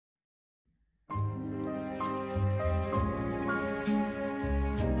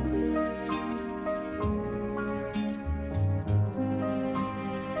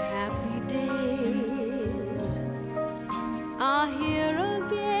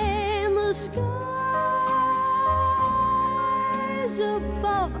the skies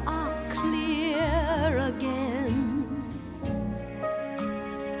above are clear again.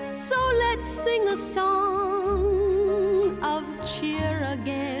 So let's sing a song of cheer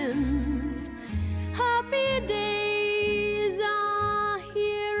again. Happy days are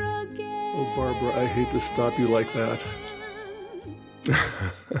here again. Oh, Barbara, I hate to stop you like that.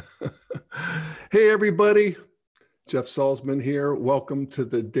 Hey, everybody. Jeff Salzman here. Welcome to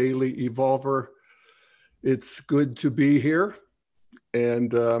the Daily Evolver. It's good to be here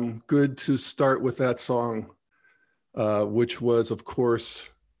and good to start with that song, which was, of course,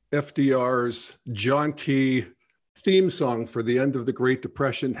 FDR's jaunty theme song for the end of the Great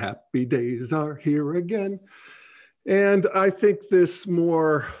Depression. Happy days are here again. And I think this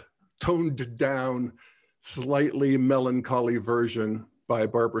more toned down, slightly melancholy version by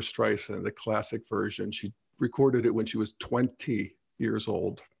Barbra Streisand, the classic version, she recorded it when she was 20 years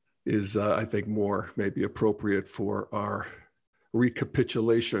old, is I think more maybe appropriate for our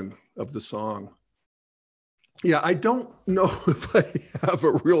recapitulation of the song. Yeah, I don't know if I have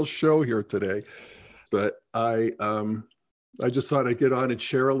a real show here today, but I just thought I'd get on and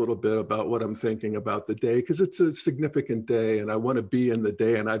share a little bit about what I'm thinking about the day, because it's a significant day and I want to be in the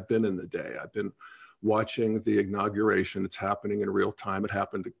day, and I've been in the day. I've been watching the inauguration. It's happening in real time. It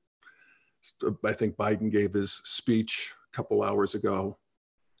happened, I think Biden gave his speech a couple hours ago.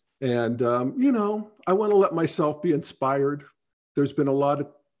 And, you know, I want to let myself be inspired. There's been a lot of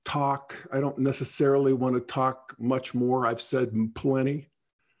talk. I don't necessarily want to talk much more. I've said plenty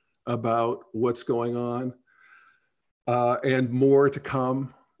about what's going on and more to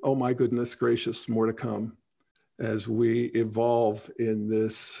come. Oh my goodness gracious, more to come as we evolve in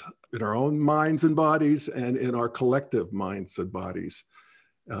this, in our own minds and bodies and in our collective minds and bodies.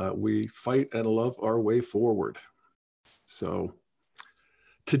 We fight and love our way forward. So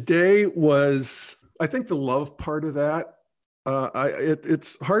today was, I think, the love part of that.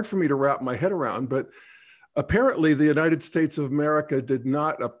 It's hard for me to wrap my head around, but apparently the United States of America did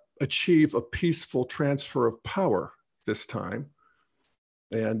not achieve a peaceful transfer of power this time.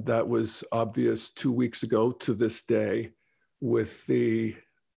 And that was obvious 2 weeks ago to this day with the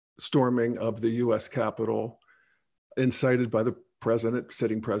storming of the US Capitol, incited by the president,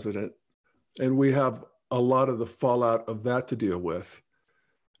 sitting president. And we have a lot of the fallout of that to deal with.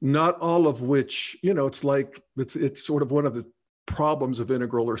 Not all of which, you know, it's like, it's sort of one of the problems of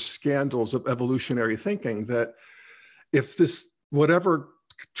integral or scandals of evolutionary thinking, that if this, whatever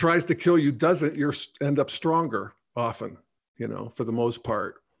tries to kill you doesn't, you end up stronger often, you know, for the most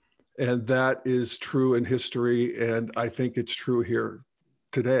part. And that is true in history. And I think it's true here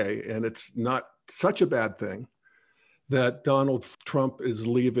today. And it's not such a bad thing that Donald Trump is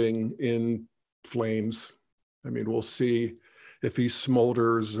leaving in flames. I mean, we'll see if he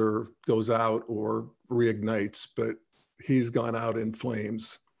smolders or goes out or reignites, but he's gone out in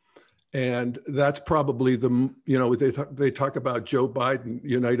flames. And that's probably the, you know, they talk about Joe Biden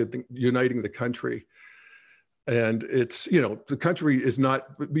uniting the country. And it's, you know, the country is not,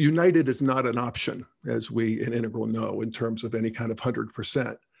 united is not an option, as we in Integral know, in terms of any kind of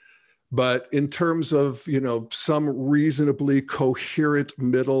 100%. But in terms of, you know, some reasonably coherent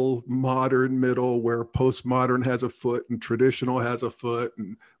middle, modern middle, where postmodern has a foot and traditional has a foot,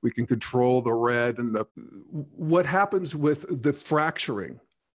 and we can control the red and the, what happens with the fracturing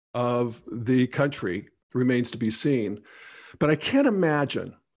of the country remains to be seen. But I can't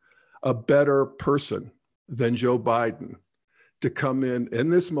imagine a better person than Joe Biden to come in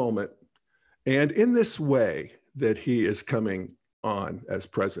this moment and in this way that he is coming on as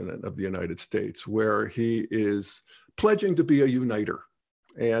president of the United States, where he is pledging to be a uniter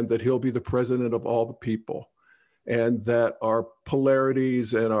and that he'll be the president of all the people, and that our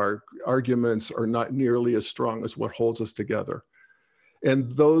polarities and our arguments are not nearly as strong as what holds us together.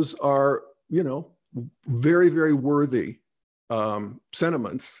 And those are, you know, very, very worthy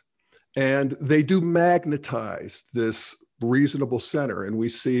sentiments. And they do magnetize this reasonable center. And we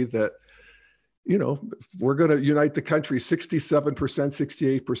see that, you know, if we're going to unite the country, 67%,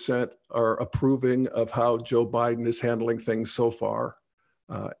 68% are approving of how Joe Biden is handling things so far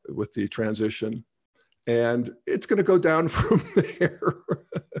with the transition. And it's going to go down from there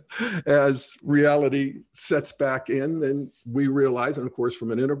as reality sets back in. And we realize, and of course, from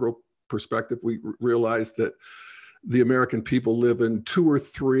an integral perspective, we realize that the American people live in 2 or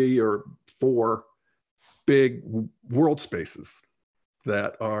 3 or 4 big world spaces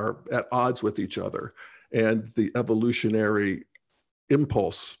that are at odds with each other. And the evolutionary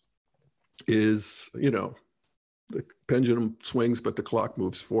impulse is, you know, the pendulum swings, but the clock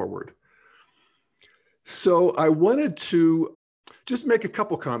moves forward. So I wanted to just make a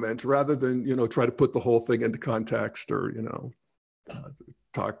couple comments rather than, try to put the whole thing into context or,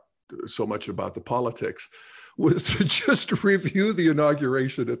 talk so much about the politics, was to just review the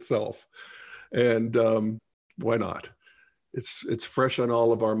inauguration itself. And why not? It's fresh on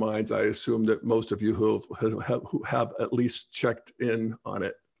all of our minds. I assume that most of you who have at least checked in on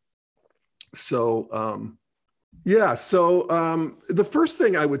it. So, the first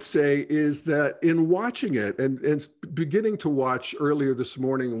thing I would say is that in watching it and beginning to watch earlier this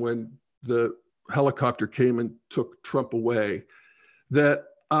morning when the helicopter came and took Trump away, that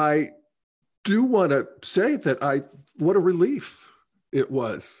I do want to say that what a relief it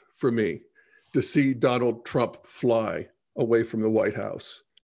was for me to see Donald Trump fly away from the White House.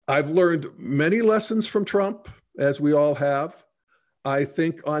 I've learned many lessons from Trump, as we all have. I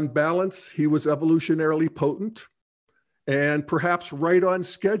think on balance, he was evolutionarily potent and perhaps right on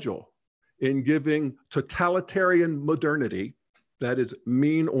schedule in giving totalitarian modernity, that is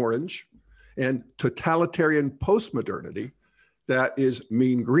mean orange, and totalitarian postmodernity, that is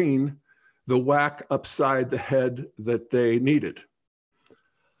mean green, the whack upside the head that they needed.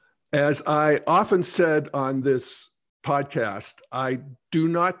 As I often said on this podcast, I did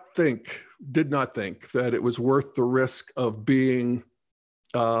not think that it was worth the risk of being,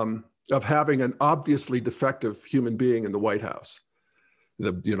 of having an obviously defective human being in the White House.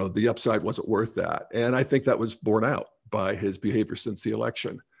 The upside wasn't worth that. And I think that was borne out by his behavior since the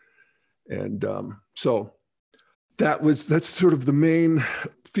election. And so that's sort of the main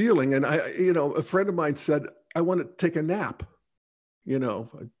feeling. And a friend of mine said, I want to take a nap.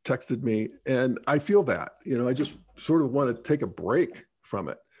 Texted me, and I feel that, I just sort of want to take a break from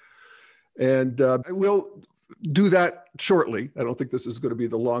it. And I will do that shortly. I don't think this is going to be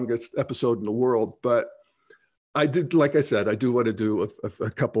the longest episode in the world, but like I said, I do want to do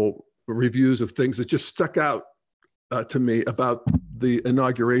a couple reviews of things that just stuck out to me about the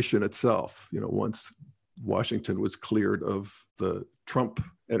inauguration itself, once Washington was cleared of the Trump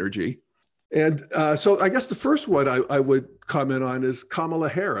energy. And so I guess the first one I would comment on is Kamala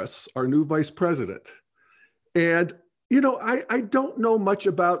Harris, our new vice president. And, I don't know much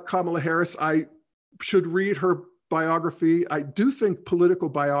about Kamala Harris. I should read her biography. I do think political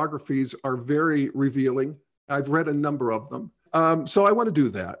biographies are very revealing. I've read a number of them. So I want to do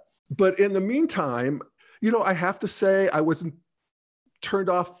that. But in the meantime, I have to say I wasn't turned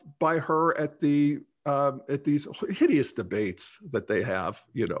off by her at these hideous debates that they have,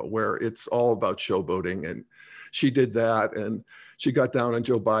 where it's all about showboating, and she did that, and she got down on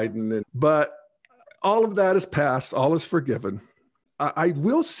Joe Biden. But all of that is past, all is forgiven. I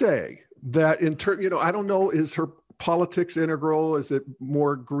will say that I don't know, is her politics integral? Is it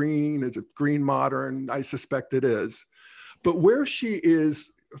more green? Is it green modern? I suspect it is. But where she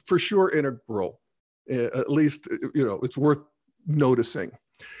is for sure integral, at least, it's worth noticing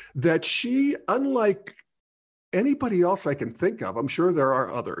that she, unlike anybody else I can think of, I'm sure there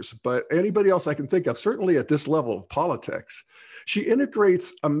are others, but anybody else I can think of, certainly at this level of politics, she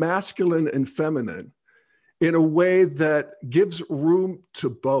integrates a masculine and feminine in a way that gives room to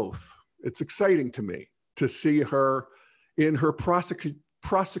both. It's exciting to me to see her in her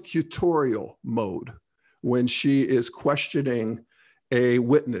prosecutorial mode when she is questioning a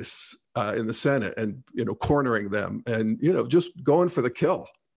witness in the Senate and, cornering them and, just going for the kill.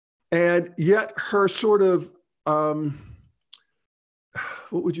 And yet her sort of, what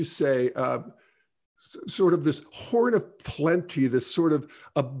would you say, sort of this horn of plenty, this sort of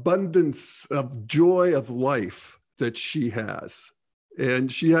abundance of joy of life that she has.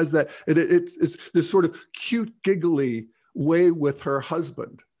 And she has that, and it's this sort of cute, giggly way with her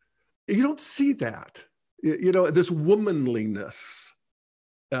husband. You don't see that, this womanliness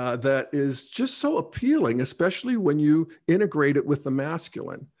that is just so appealing, especially when you integrate it with the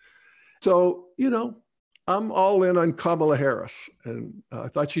masculine. So, I'm all in on Kamala Harris, and I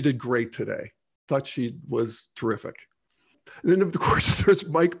thought she did great today. Thought she was terrific. And then, of course, there's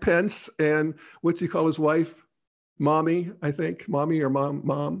Mike Pence, and what's he call his wife? Mommy, I think. Mommy or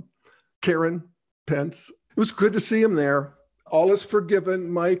mom. Karen Pence. It was good to see him there. All is forgiven,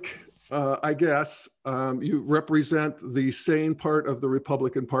 Mike, I guess. You represent the sane part of the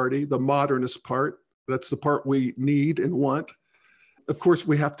Republican Party, the modernist part. That's the part we need and want. Of course,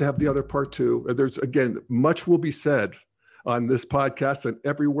 we have to have the other part too. There's, again, much will be said on this podcast and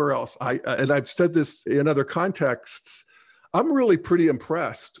everywhere else. And I've said this in other contexts. I'm really pretty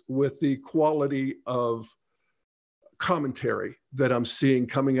impressed with the quality of commentary that I'm seeing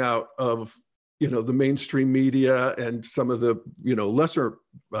coming out of, the mainstream media and some of the, lesser,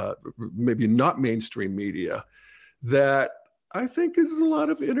 maybe not mainstream media, that I think is a lot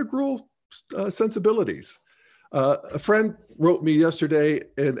of integral sensibilities. A friend wrote me yesterday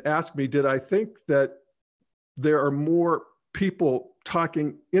and asked me, did I think that there are more people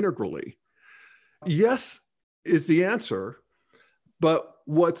talking integrally? Yes is the answer, but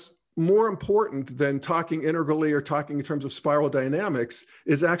what's more important than talking integrally or talking in terms of spiral dynamics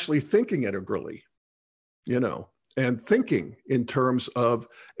is actually thinking integrally, and thinking in terms of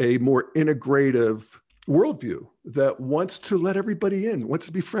a more integrative worldview that wants to let everybody in, wants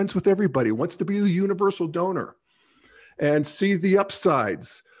to be friends with everybody, wants to be the universal donor and see the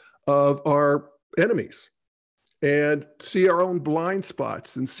upsides of our enemies and see our own blind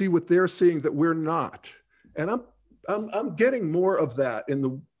spots and see what they're seeing that we're not. And I'm getting more of that in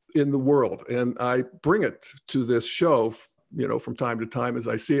the world, and I bring it to this show, from time to time as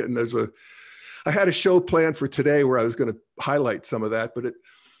I see it. And I had a show planned for today where I was going to highlight some of that, but it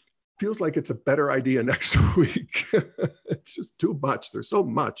feels like it's a better idea next week. It's just too much. There's so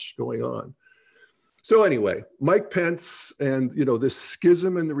much going on. So anyway, Mike Pence and, this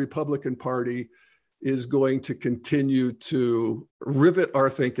schism in the Republican Party is going to continue to rivet our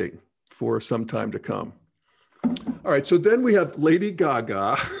thinking for some time to come. All right, so then we have Lady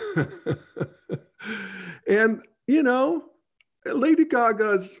Gaga. And, Lady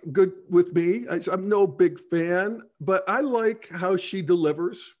Gaga's good with me. I'm no big fan, but I like how she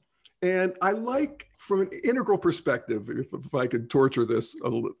delivers. And I like, from an integral perspective, if I could torture this a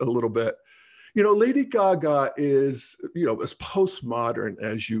little bit, Lady Gaga is, as postmodern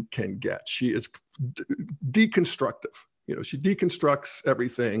as you can get. She is deconstructive. She deconstructs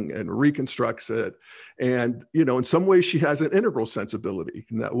everything and reconstructs it. And, in some ways she has an integral sensibility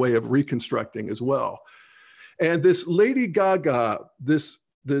in that way of reconstructing as well. And this Lady Gaga, this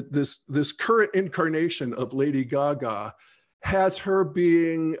current incarnation of Lady Gaga has her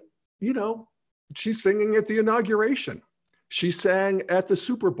being, she's singing at the inauguration. She sang at the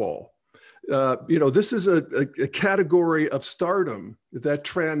Super Bowl. This is a category of stardom that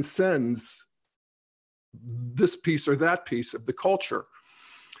transcends this piece or that piece of the culture.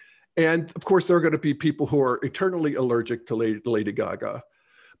 And of course, there are going to be people who are eternally allergic to Lady Gaga.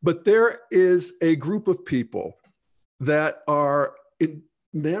 But there is a group of people that are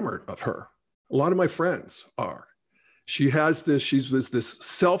enamored of her. A lot of my friends are. She was this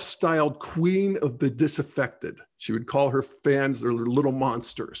self-styled queen of the disaffected. She would call her fans their little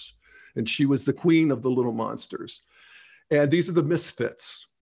monsters. And she was the queen of the little monsters. And these are the misfits.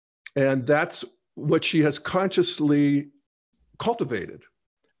 And that's what she has consciously cultivated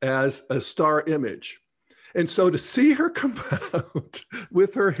as a star image. And so to see her come out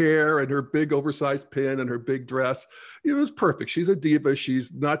with her hair and her big oversized pin and her big dress, it was perfect. She's a diva.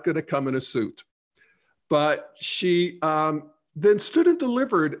 She's not going to come in a suit. But she then stood and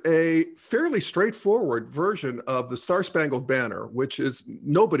delivered a fairly straightforward version of the Star-Spangled Banner, which is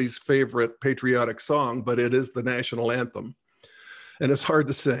nobody's favorite patriotic song, but it is the national anthem. And it's hard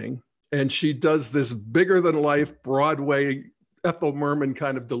to sing. And she does this bigger than life Broadway Ethel Merman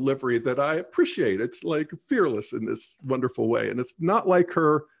kind of delivery that I appreciate. It's like fearless in this wonderful way. And it's not like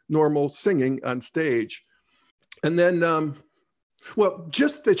her normal singing on stage. And then,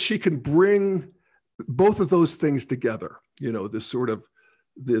 just that she can bring both of those things together, this sort of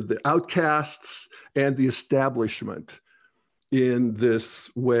the outcasts and the establishment in this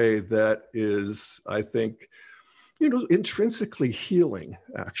way that is, I think, intrinsically healing,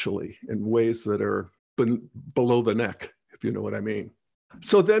 actually, in ways that are below the neck, if you know what I mean.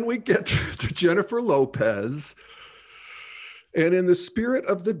 So then we get to Jennifer Lopez. And in the spirit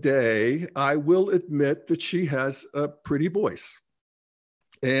of the day, I will admit that she has a pretty voice.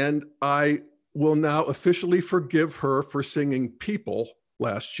 And I will now officially forgive her for singing People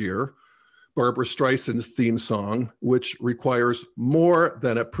last year, Barbra Streisand's theme song, which requires more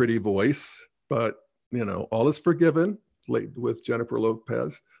than a pretty voice, but all is forgiven with Jennifer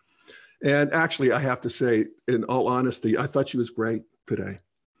Lopez. And actually, I have to say, in all honesty, I thought she was great today.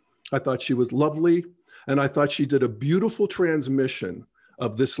 I thought she was lovely. And I thought she did a beautiful transmission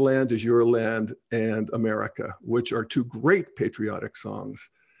of This Land Is Your Land and America, which are two great patriotic songs.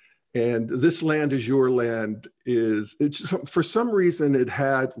 And This Land Is Your Land for some reason it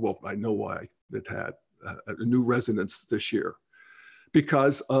had, I know why it had a new resonance this year,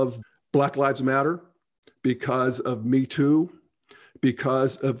 because of Black Lives Matter, because of Me Too,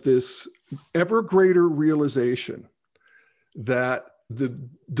 because of this ever greater realization that the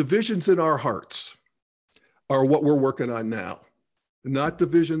divisions in our hearts are what we're working on now, not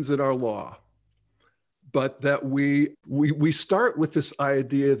divisions in our law, but that we start with this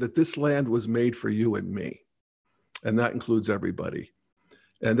idea that this land was made for you and me, and that includes everybody.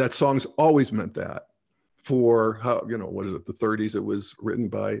 And that song's always meant that. For how, the 30s, it was written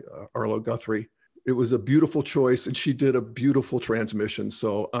by Arlo Guthrie. it was a beautiful choice, and she did a beautiful transmission.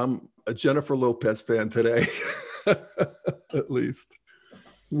 So I'm a Jennifer Lopez fan today, at least.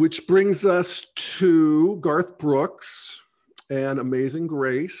 Which brings us to Garth Brooks and Amazing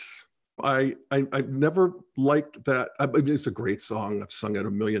Grace. I never liked that. I mean, it's a great song. I've sung it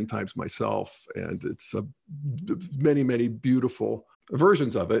a million times myself, and it's many, many beautiful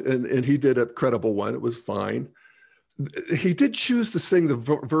versions of it. And he did a credible one. It was fine. He did choose to sing the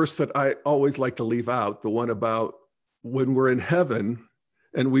verse that I always like to leave out, the one about when we're in heaven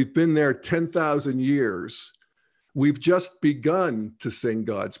and we've been there 10,000 years. We've just begun to sing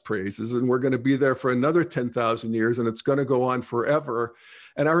God's praises, and we're going to be there for another 10,000 years, and it's going to go on forever.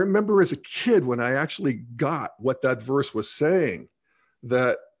 And I remember as a kid when I actually got what that verse was saying,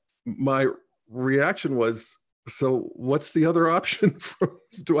 that my reaction was, so what's the other option?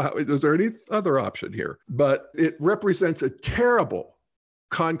 Is there any other option here? But it represents a terrible,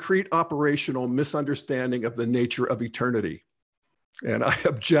 concrete, operational misunderstanding of the nature of eternity. And I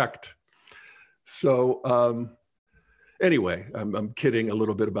object. So anyway, I'm kidding a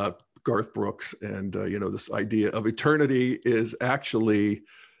little bit about Garth Brooks, and this idea of eternity is actually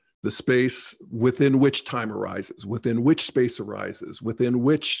the space within which time arises, within which space arises, within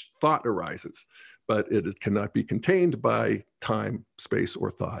which thought arises, but it cannot be contained by time, space,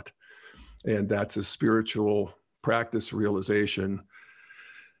 or thought. And that's a spiritual practice realization.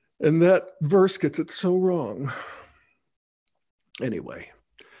 And that verse gets it so wrong. Anyway,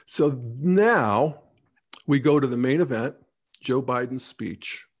 so now we go to the main event, Joe Biden's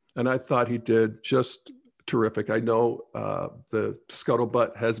speech. And I thought he did just terrific. I know the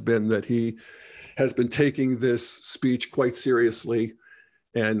scuttlebutt has been that he has been taking this speech quite seriously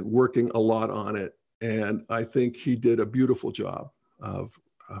and working a lot on it. And I think he did a beautiful job of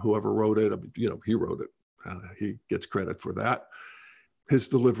whoever wrote it. He wrote it. He gets credit for that. His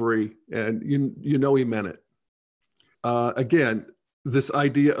delivery, and he meant it. Again, this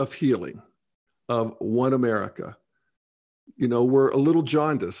idea of healing, of one America. We're a little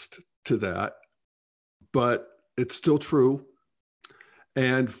jaundiced to that, but it's still true.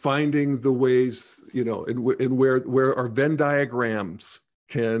 And finding the ways, in where our Venn diagrams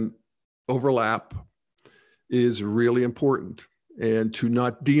can overlap is really important. And to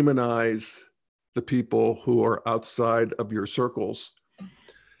not demonize the people who are outside of your circles.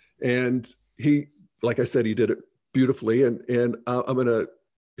 And he, like I said, he did it beautifully. And I'm going to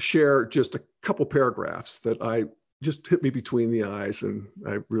share just a couple paragraphs that I just hit me between the eyes, and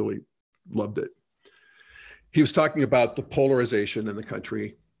I really loved it. He was talking about the polarization in the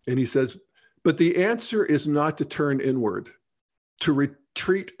country, and he says, but the answer is not to turn inward, to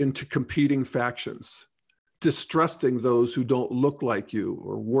retreat into competing factions, distrusting those who don't look like you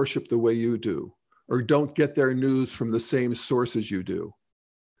or worship the way you do, or don't get their news from the same sources you do.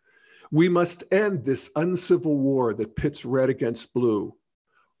 We must end this uncivil war that pits red against blue,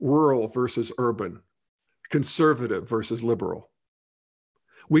 rural versus urban, conservative versus liberal.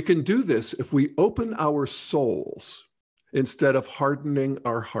 We can do this if we open our souls instead of hardening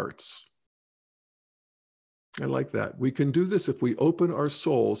our hearts. I like that. We can do this if we open our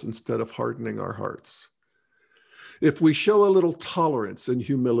souls instead of hardening our hearts. If we show a little tolerance and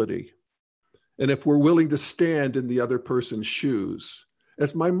humility, and if we're willing to stand in the other person's shoes,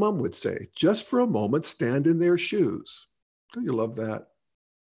 as my mom would say, just for a moment, stand in their shoes. Don't you love that?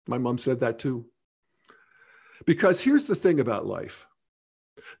 My mom said that too. Because here's the thing about life.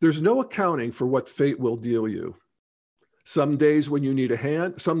 There's no accounting for what fate will deal you. Some days when you need a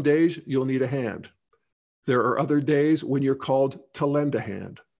hand, some days you'll need a hand. There are other days when you're called to lend a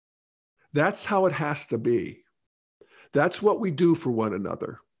hand. That's how it has to be. That's what we do for one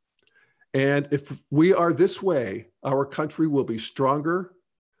another. And if we are this way, our country will be stronger,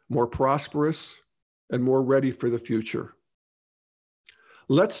 more prosperous, and more ready for the future.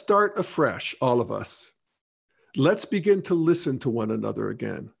 Let's start afresh, all of us. Let's begin to listen to one another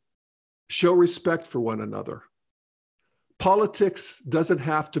again. Show respect for one another. Politics doesn't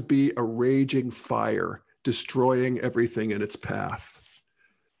have to be a raging fire, destroying everything in its path.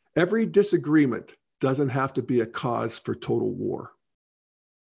 Every disagreement doesn't have to be a cause for total war.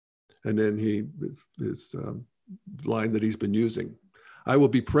 And then his line that he's been using. I will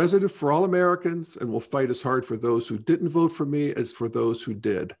be president for all Americans and will fight as hard for those who didn't vote for me as for those who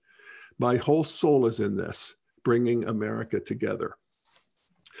did. My whole soul is in this, bringing America together.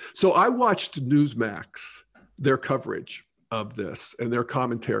 So I watched Newsmax, their coverage of this and their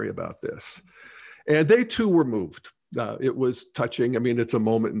commentary about this. And they too were moved. It was touching. I mean, it's a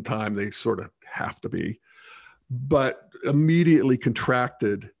moment in time. They sort of have to be, but immediately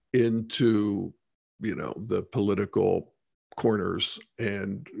contracted into, the political corners.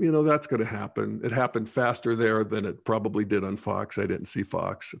 And, you know, that's going to happen. It happened faster there than it probably did on Fox. I didn't see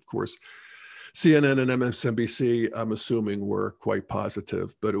Fox. Of course, CNN and MSNBC, I'm assuming, were quite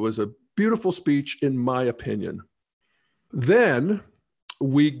positive, but it was a beautiful speech, in my opinion. Then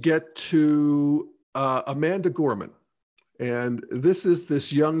we get to Amanda Gorman. And this is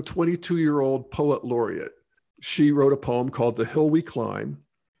this young 22-year-old poet laureate. She wrote a poem called The Hill We Climb.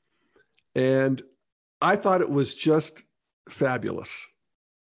 And I thought it was just fabulous.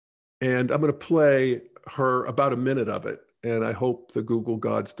 And I'm going to play her about a minute of it. And I hope the Google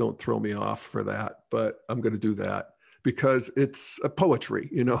gods don't throw me off for that, but I'm going to do that because it's a poetry,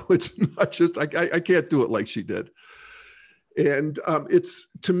 you know, it's not just, I can't do it like she did. And it's,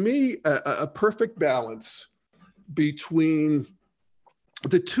 to me, a perfect balance between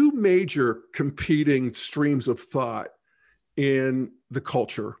the two major competing streams of thought in the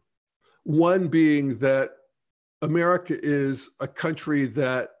culture. One being that America is a country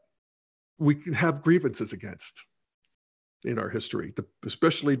that we can have grievances against in our history,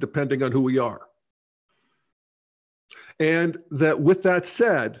 especially depending on who we are. And that with that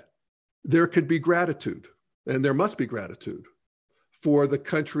said, there could be gratitude, and there must be gratitude for the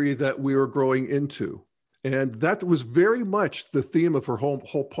country that we are growing into. And that was very much the theme of her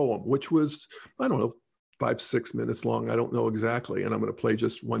whole poem, which was, I don't know, 5-6 minutes long. I don't know exactly. And I'm going to play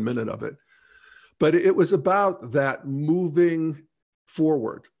just 1 minute of it. But it was about that moving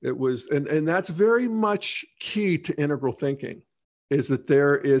forward. It was, and that's very much key to integral thinking, is that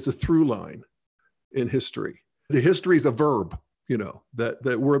there is a through line in history. The history is a verb, you know,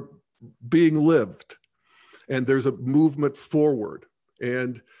 that we're being lived. And there's a movement forward.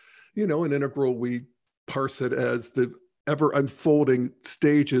 And, you know, in integral, we parse it as the ever unfolding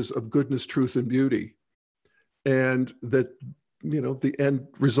stages of goodness, truth, and beauty. And that, you know, the end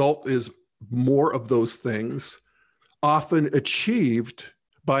result is more of those things, often achieved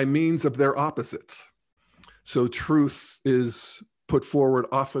by means of their opposites. So truth is put forward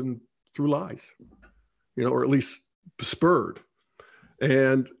often through lies, you know, or at least spurred.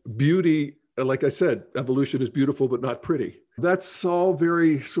 And beauty, like I said, evolution is beautiful, but not pretty. That's all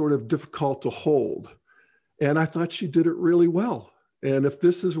very sort of difficult to hold. And I thought she did it really well. And if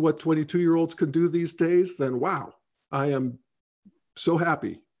this is what 22-year-olds can do these days, then wow, I am so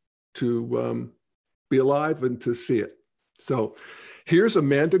happy to be alive and to see it. So here's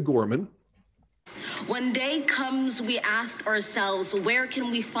Amanda Gorman. When day comes, we ask ourselves, where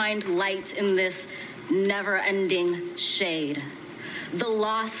can we find light in this never-ending shade? The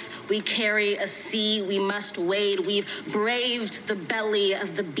loss we carry, a sea we must wade. We've braved the belly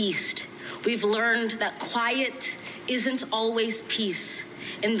of the beast. We've learned that quiet isn't always peace,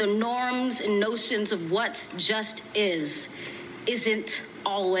 and the norms and notions of what just isn't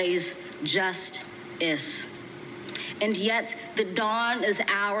always just is. And yet the dawn is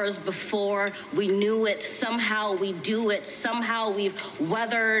hours before we knew it. Somehow we do it. Somehow we've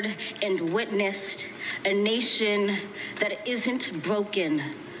weathered and witnessed a nation that isn't broken,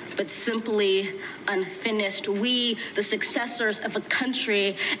 but simply unfinished. We, the successors of a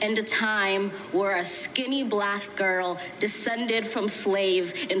country and a time where a skinny black girl descended from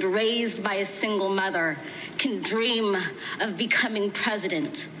slaves and raised by a single mother can dream of becoming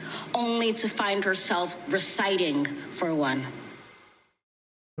president, only to find herself reciting for one.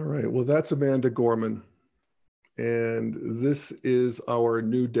 All right, well, that's Amanda Gorman. And this is our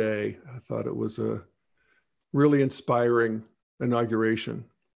new day. I thought it was a really inspiring inauguration.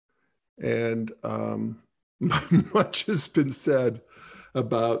 And much has been said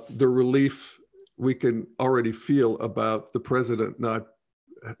about the relief we can already feel about the president not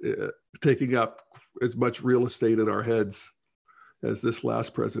taking up as much real estate in our heads as this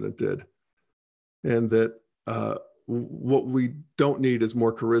last president did. And that what we don't need is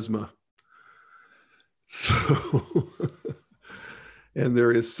more charisma. So, and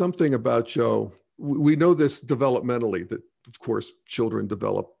there is something about Joe, we know this developmentally, that of course children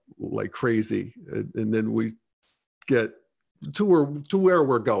develop like crazy, and then we get to where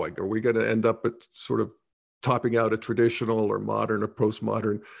we're going. Are we going to end up at sort of topping out a traditional or modern or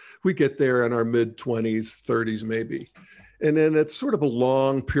postmodern? We get there in our mid-20s, 30s maybe. And then it's sort of a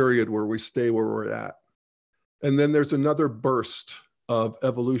long period where we stay where we're at. And then there's another burst of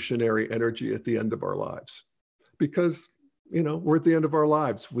evolutionary energy at the end of our lives. Because, you know, we're at the end of our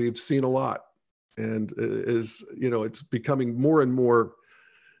lives. We've seen a lot. And it's becoming more and more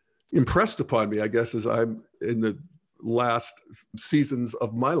impressed upon me, I guess, as I'm in the last seasons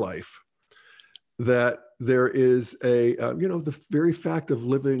of my life, that there is the very fact of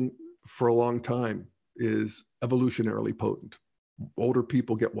living for a long time is evolutionarily potent. Older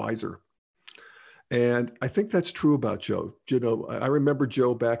people get wiser. And I think that's true about Joe. You know, I remember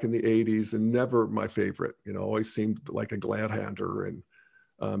Joe back in the 80s and never my favorite, you know, always seemed like a glad-hander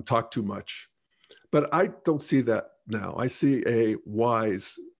and talked too much. But I don't see that now. I see a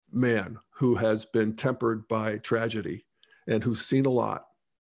wise man who has been tempered by tragedy and who's seen a lot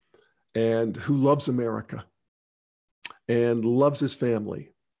and who loves America and loves his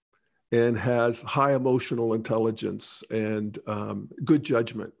family and has high emotional intelligence and good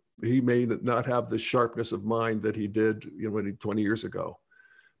judgment. He may not have the sharpness of mind that he did 20 years ago,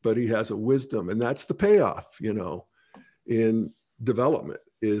 but he has a wisdom. And that's the payoff, in development,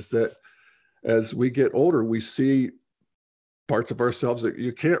 is that as we get older, we see parts of ourselves that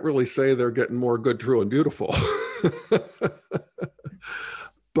you can't really say they're getting more good, true, and beautiful.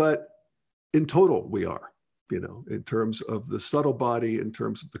 But in total, we are, in terms of the subtle body, in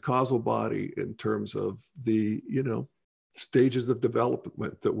terms of the causal body, in terms of the, stages of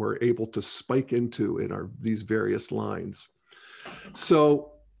development that we're able to spike into in these various lines.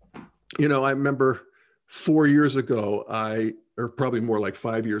 So, I remember 4 years ago, or probably more like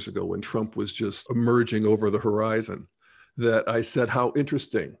 5 years ago, when Trump was just emerging over the horizon, that I said how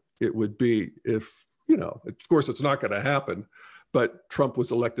interesting it would be if, of course it's not going to happen, but Trump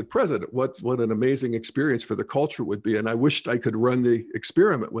was elected president. What an amazing experience for the culture would be. And I wished I could run the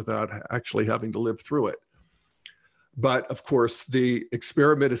experiment without actually having to live through it. But of course, the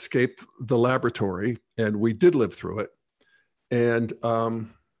experiment escaped the laboratory and we did live through it. And,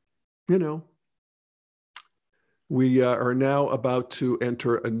 we are now about to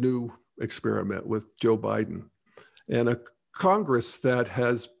enter a new experiment with Joe Biden and a Congress that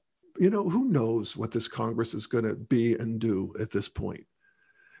has, who knows what this Congress is going to be and do at this point,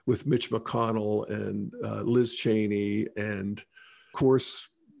 with Mitch McConnell and Liz Cheney and, of course,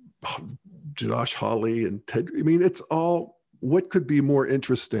 Josh Hawley and Ted. I mean, it's all, what could be more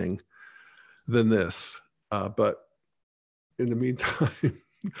interesting than this? But in the meantime,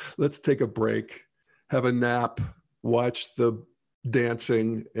 let's take a break, have a nap, watch the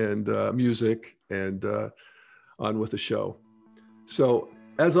dancing and music, and on with the show. So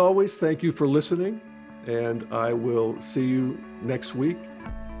as always, thank you for listening, and I will see you next week.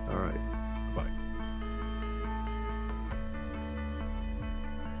 All right.